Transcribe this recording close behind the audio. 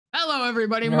Hello,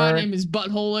 everybody. My name is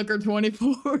Butthole Liquor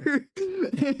 24.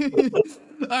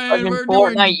 And we're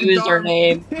doing Fortnite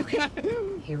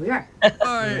username. Here we are. All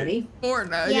right. Ready?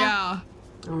 Fortnite, yeah.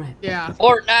 All right. Yeah.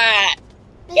 Fortnite.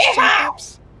 Miss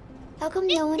Jacobs, how come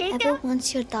no one ever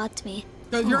wants to adopt me?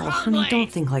 Because you're honey, ugly.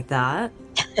 don't think like that.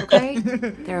 Okay?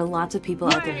 There are lots of people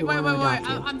out there who want to adopt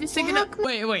you. I'm just thinking of,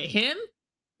 wait, him?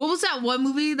 What was that one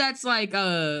movie that's like,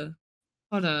 I'm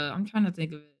trying to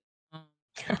think of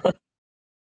it.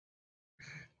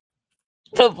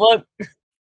 The fuck?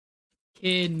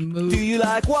 Kid movie. Do you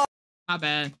like what? Not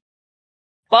bad.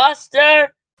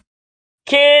 Foster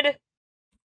Kid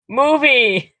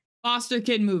movie. Foster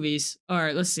kid movies. All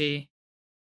right, let's see.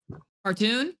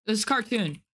 Cartoon? This is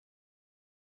cartoon.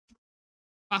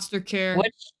 Foster care.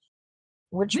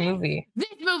 Which movie? This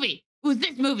movie. Who's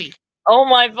this movie? Oh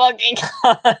my fucking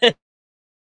god.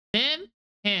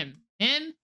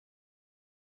 Him.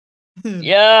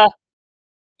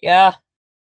 Yeah.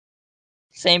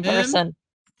 Same Him? person.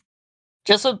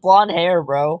 Just with blonde hair,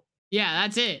 bro. Yeah,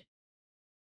 that's it.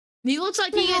 He looks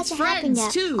like It he gets hasn't happened friends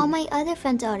yet. too. All my other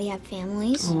friends already have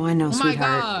families. Oh, I know, Oh my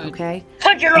sweetheart. God. Okay?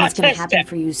 Cut your And it's gonna autistic. happen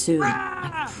for you soon.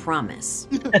 I promise.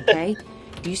 Okay?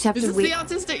 You just have Is to this the wait.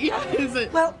 autistic? Yeah, is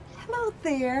it? Well, hello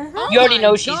there. Oh You already my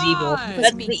know she's evil. God.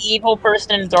 That's the evil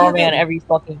person in Darman Kevin. every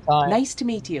fucking time. Nice to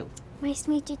meet you. Nice to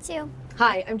meet you too.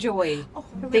 Hi, I'm Joy. Oh,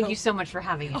 Thank you so much for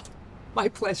having me. My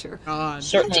pleasure. God.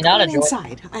 Certainly Why not a don't you joy. come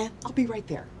on inside. I'll be right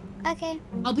there. Okay.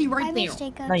 I'll be Bye, right there. Miss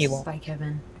Jacobs. No, you won't. Bye,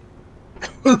 Kevin.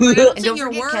 Pronouncing don't your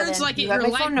forget, words Kevin, like you your have my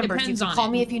life phone numbers. You depends can on call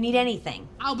it. me if you need anything.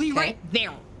 I'll be Okay. right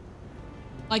there.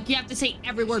 Like you have to say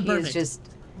every word He perfect. is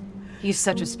he's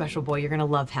such a special boy. You're gonna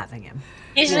love having him.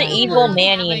 He's an Yeah. evil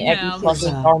nanny in Yeah. every Yeah.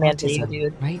 fucking Darman video, autism,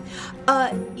 dude.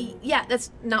 right? Yeah,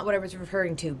 that's not what I was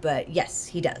referring to, but yes,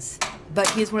 he does. But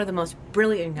he's one of the most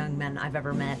brilliant young men I've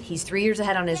ever met. He's 3 years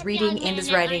ahead on his reading and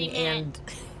his writing, and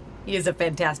he is a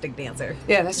fantastic dancer.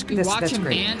 Yeah, that's You watch that's him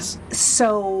great. dance.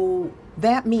 So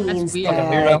that means weird.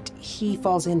 that he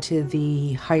falls into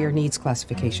the higher needs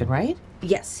classification, right?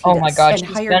 Yes, he Oh does. my god, And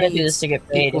she's higher gonna do needs this to get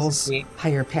paid, equals isn't she?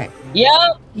 higher pay. Yeah!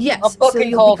 Yes, I'll so fucking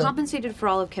you'll call be them. compensated for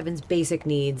all of Kevin's basic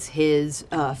needs, his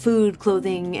food,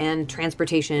 clothing, and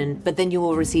transportation, but then you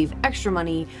will receive extra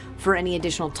money for any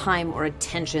additional time or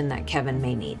attention that Kevin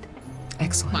may need.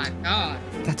 Excellent. My God.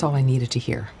 That's all I needed to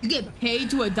hear. You get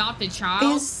paid to adopt a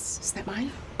child? Is that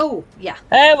mine? Oh, yeah.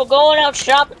 Hey, we're going out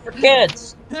shopping for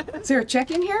kids. Is there a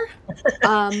check in here?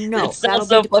 No, It sounds that'll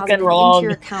so be fucking deposited wrong. into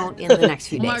your account in the next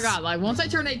few Oh days. my God. Like once I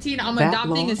turn 18, I'm That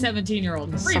adopting long? a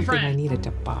 17-year-old. Free Something I friend. needed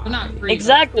to buy. Well, not free.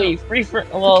 Exactly. Free for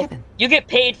well, Kevin. you get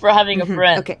paid for having a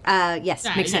friend. Okay, yes, Yeah, makes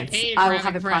you get sense. paid for I will having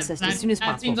have it friends. processed That- as soon as that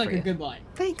possible seems like for a you. good life.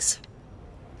 Thanks.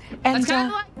 And That's kind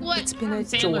of like what it's been a Adam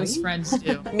Sandler's joy friends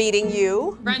do. meeting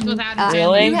you. Friends with Adam Sandler.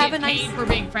 Really? You You have get a paid nice- for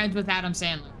being friends with Adam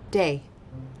Sandler. Day.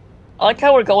 I like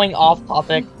how we're going off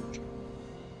topic.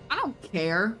 I don't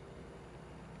care.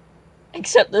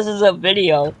 Except this is a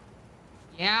video.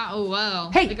 Yeah, oh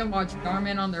well. Hey! They can watch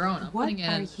Darman on their own. I'm What putting it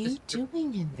are in. you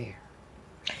doing in there?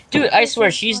 Dude, I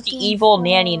swear, she's the evil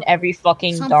nanny in every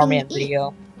fucking Something Darman to eat.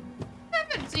 video. I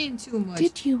haven't seen too much.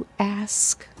 Did you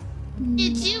ask?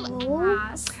 Did you No.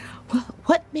 ask? Well,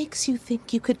 what makes you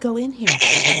think you could go in here?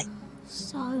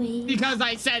 Sorry. Because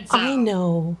I said so. I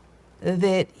know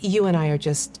that you and I are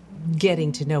just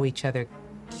getting to know each other,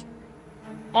 It's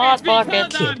because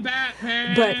Motherfucker. I'm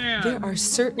Batman. but there are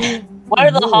certain Why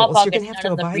are the Hot rules you're Pockets gonna have not to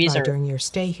in the abide by freezer? during your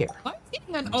stay here. I'm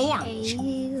getting an orange.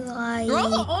 Hey, I... Throw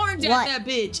the orange What? at that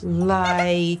bitch.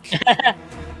 Like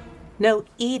no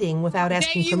eating without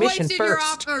asking Dang, you permission wasted your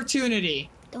first. opportunity.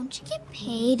 Don't you get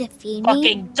paid to feed me?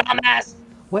 Fucking dumbass.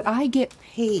 What I get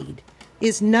paid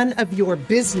is none of your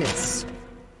business.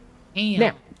 Damn.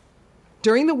 Now,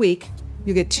 during the week,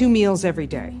 you get 2 meals every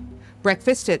day.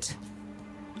 Breakfast at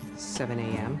 7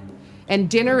 a.m. and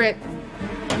dinner at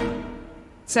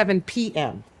 7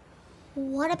 p.m.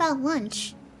 What about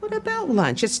lunch? What about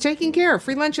lunch? It's taken care of.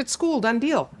 Free lunch at school. Done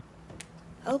deal.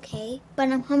 Okay, but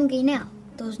I'm hungry now.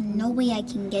 There's no way I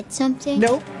can get something?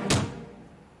 Nope.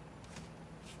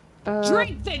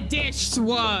 Drink the dish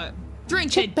swab.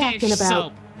 Drink the Check back dish in about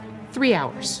soap. 3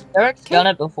 hours. Derek's done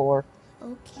it before.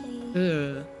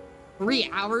 Okay. Ugh. 3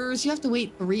 hours? You have to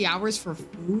wait 3 hours for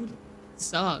food?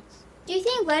 Sucks. Do you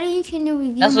think Reddit can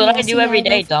review That's my what I do essay every I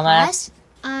day, wrote for dumbass. class?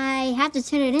 I have to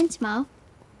turn it in tomorrow.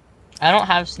 I don't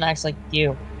have snacks like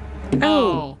you.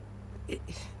 Oh.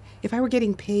 If I were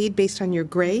getting paid based on your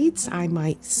grades, I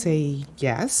might say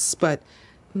yes, but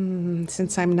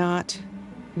since I'm not,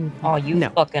 Oh, you No.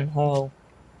 fucking hoe.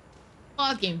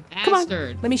 fucking Come on,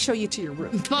 bastard. let me show you to your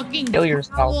room. You fucking Kill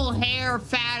yourself. purple hair,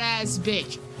 fat ass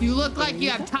bitch. You look like you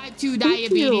have type 2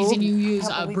 diabetes and you use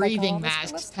a breathing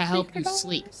mask to help you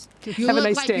sleep. You Have a look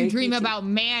nice like day. you dream about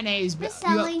mayonnaise, but Miss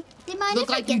Sally, do you mind look if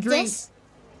I like you get dream. this?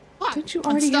 What? Don't you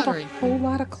I'm already have a stuttering. whole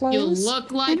lot of You clothes?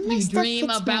 look like None of my you stuff dream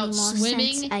fits me about anymore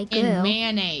swimming since I in grew.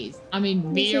 mayonnaise. I mean,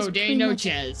 This mayo is de pretty much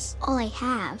noches. all I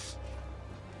have.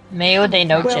 Mayo de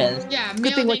noches. Well, Yeah, good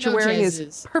mayo thing de what you're wearing is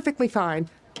noches. perfectly fine.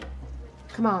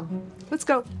 Come on, let's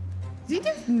go. Is he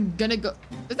just gonna go?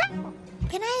 Is that?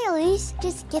 Can I at least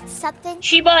just get something?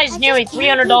 She buys I nearly just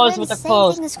can't $300 keep worth of saying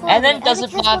clothes, things to school and then every day. doesn't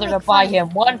Other kids bother will to make buy fun of him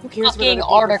one cares what fucking other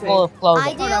people article think? of clothing.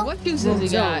 I do. Hold on, what shoes does he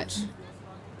got? Don't.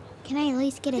 Can I at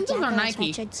least get a These are jacket or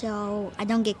Nike. sweatshirt so I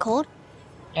don't get cold?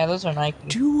 Yeah, those are Nike.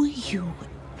 Do you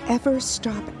ever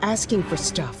stop asking for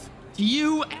stuff? Do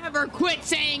you ever quit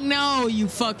saying no, you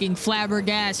fucking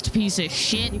flabbergast piece of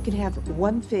shit? You can have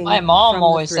one thing. My from mom the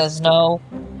always thrift says store.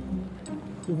 no.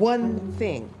 One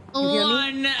thing. You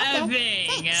hear me? One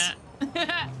thing.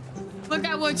 Look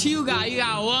at what you got. You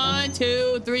got 1,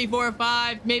 2, 3, 4,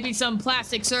 5, maybe some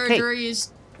plastic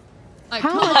surgeries. Like, How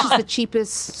come much is on. the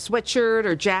cheapest sweatshirt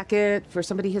or jacket for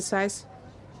somebody his size?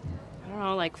 I don't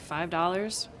know, like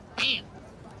 $5. Damn.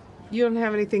 You don't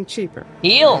have anything cheaper.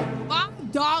 Deal.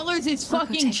 $5 is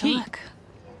fucking cheap.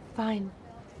 Fine.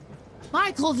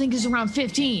 My clothing is around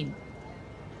 15.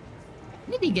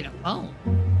 Maybe get a phone.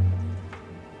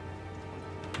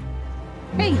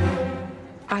 Hey,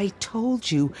 I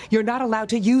told you, you're not allowed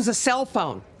to use a cell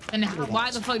phone. And why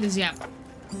the fuck does he have?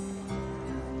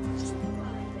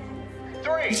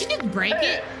 Did she just break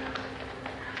it?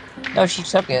 No, she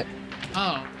took it.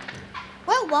 Oh.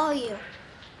 Where were you?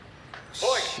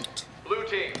 Shoot. Blue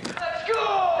team. Let's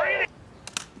go!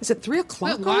 Is it 3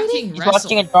 o'clock Quit already? watching She's wrestling.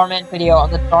 watching a Darman video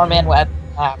on the Darman web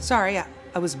app. Sorry,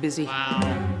 I was busy. Wow.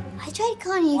 I tried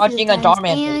calling you Watching a a few times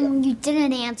Darman video. and you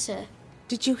didn't answer.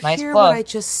 Did you Nice hear plug. what I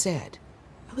just said?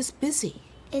 I was busy.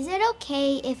 Is it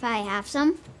okay if I have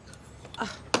some?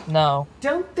 No.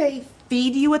 Don't they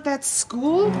feed you at that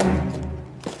school?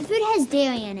 The food has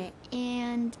dairy in it,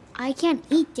 and I can't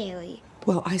eat dairy.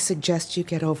 Well, I suggest you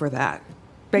get over that.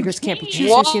 Beggars can't be What?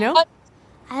 choosers, you know?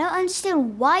 I don't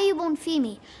understand why you won't feed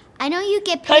me. I know you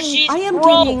get 'Cause paid. she's I am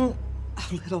broke. getting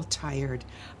a little tired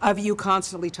of you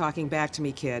constantly talking back to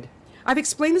me, kid. I've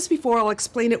explained this before, I'll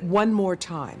explain it one more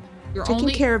time. You're Taking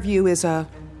only- care of you is a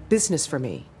business for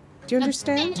me. Do you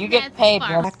understand? You get paid,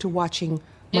 bro. Back to watching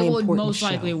my It would important most show.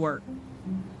 likely work.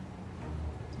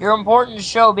 Your important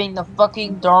show being the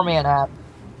fucking Darman app.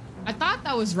 I thought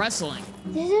that was wrestling.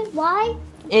 This is why?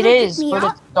 It Can't pick is, me but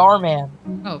up? it's Darman.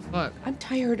 Oh, fuck. I'm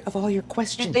tired of all your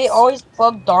questions. They always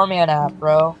plug Darman app,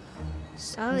 bro.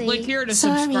 Sorry. Click here to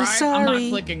Sorry, subscribe. sorry. I'm not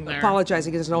clicking there.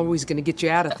 Apologizing isn't always going to get you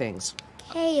out of things.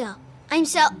 Hey, I'm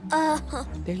so,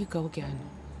 There you go again.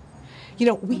 You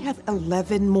know, we have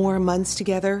 11 more months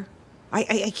together.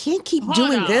 I can't keep Hold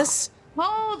doing up. this.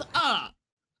 Hold up.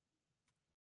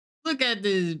 Look at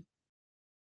this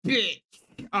bitch.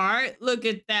 Alright, look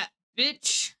at that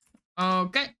bitch.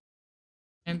 Okay.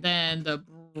 And then the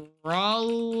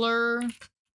brawler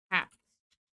hat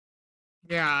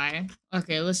guy.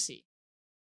 Okay, let's see.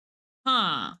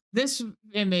 Huh. This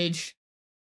image.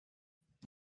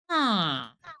 Huh.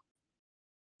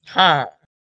 Huh.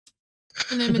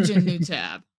 An image in new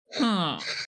tab. Huh.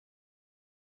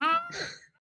 Huh.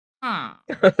 Huh.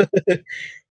 See a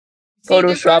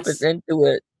Photoshop difference? is into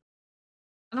it.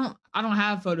 I don't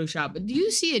have Photoshop, but do you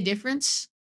see a difference?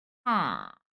 Huh.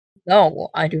 No,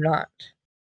 I do not.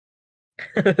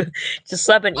 Just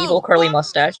slap an Oh, evil curly fuck.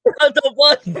 mustache. The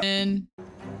what? And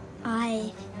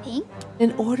I think.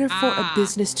 In order for Ah. a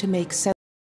business to make sense,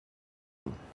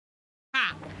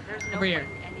 ha. Over here.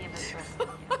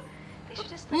 They should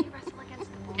just let you wrestle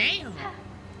against the boys. Damn.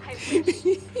 I wish.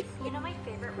 You know my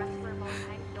favorite wrestler of all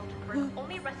time, Dalton Burke,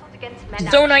 only wrestled against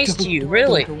men. So nice to you,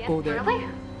 really. don't go there. Really?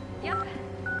 Yep.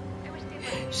 I wish they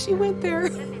would. She went there.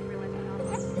 Then they'd realize how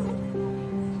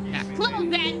awesome. Yeah. Close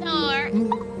that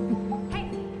door.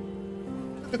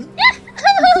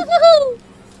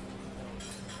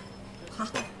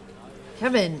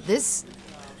 Kevin, this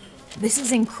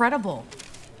is incredible.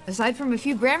 Aside from a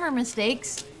few grammar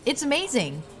mistakes, it's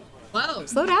amazing. Whoa.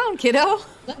 Slow down, kiddo.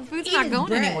 The food's eat not his going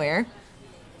bread. anywhere.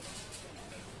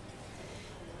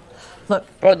 Look,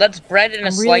 Bro, that's bread and a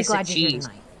I'm really slice glad of you're here cheese.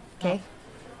 tonight. Okay.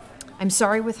 I'm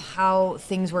sorry with how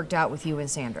things worked out with you and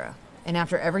Sandra. And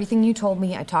after everything you told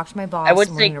me, I talked to my boss. I would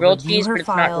and say we're gonna grilled review cheese, her but it's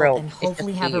not file grilled. and It's just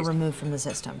hopefully have her cheese. removed from the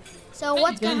system. So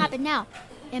what's gonna goodness. happen now?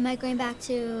 Am I going back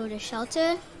to the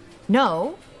shelter?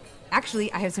 No,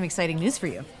 actually, I have some exciting news for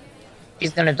you.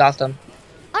 She's gonna dust him.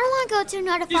 I don't want to go to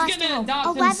another He's foster gonna home. adopt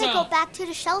I'd rather go himself. back to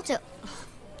the shelter.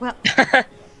 Well,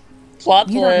 Plot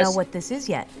you don't know twist. what this is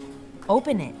yet.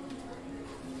 Open it.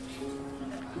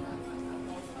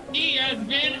 He has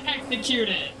been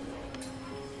executed.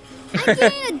 I'm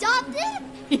getting adopted?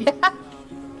 Yeah.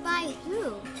 By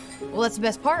who? Well, that's the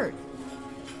best part.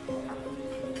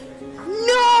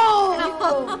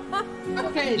 No!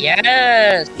 Okay.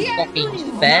 Yes, He fucking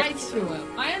actually bet. lied to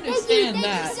him. I Thank you, understand thank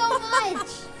that. you so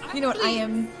much. You know what?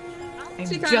 I'm She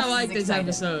just kind as of like this excited.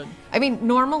 episode. I mean,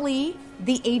 normally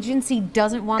the agency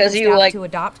doesn't want the 'Cause you, staff like, to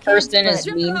adopt kids, Person but is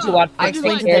mean to watch I I fix just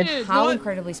explained like to them kids, how what?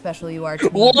 incredibly special you are to me,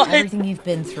 What? everything you've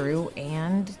been through,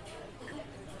 and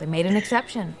they made an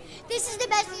exception. This is the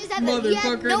best news ever. You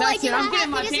have Motherfucker, no that's idea it. I'm how getting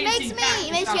my happy this fancy makes back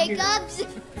me, Miss out here. Jacobs.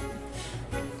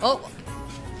 Oh.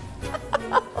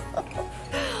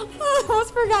 I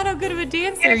almost forgot how good of a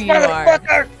dancer Yes, you are.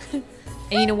 motherfucker.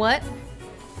 And you know what?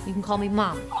 You can call me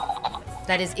Mom.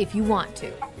 That is if you want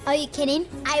to. Are you kidding?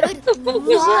 I would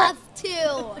love to.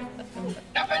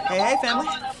 Hey, family.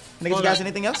 Can I get you guys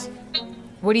anything else?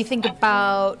 What do you think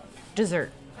about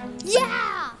dessert?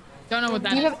 Yeah. Don't know what that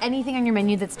Do you is. have anything on your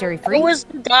menu that's dairy-free? Who was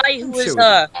the guy who was,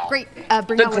 Sure. Great.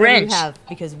 Bring The out whatever you Grinch. have,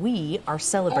 because we are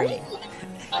celebrating.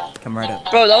 Come right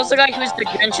up. Bro, that was the guy who was the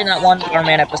Grinch in that one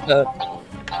Darman episode.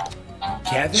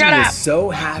 Kevin Shut was up! so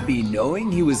happy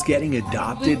knowing he was getting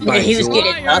adopted by He was George.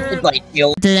 getting adopted by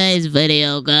Jill. Today's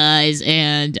video, guys,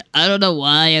 and I don't know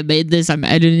why I made this. I'm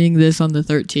editing this on the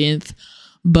 13th,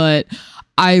 but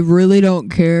I really don't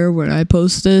care when I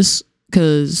post this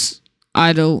because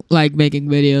I don't like making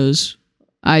videos.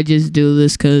 I just do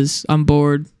this because I'm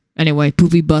bored. Anyway,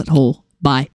 poopy butthole. Bye.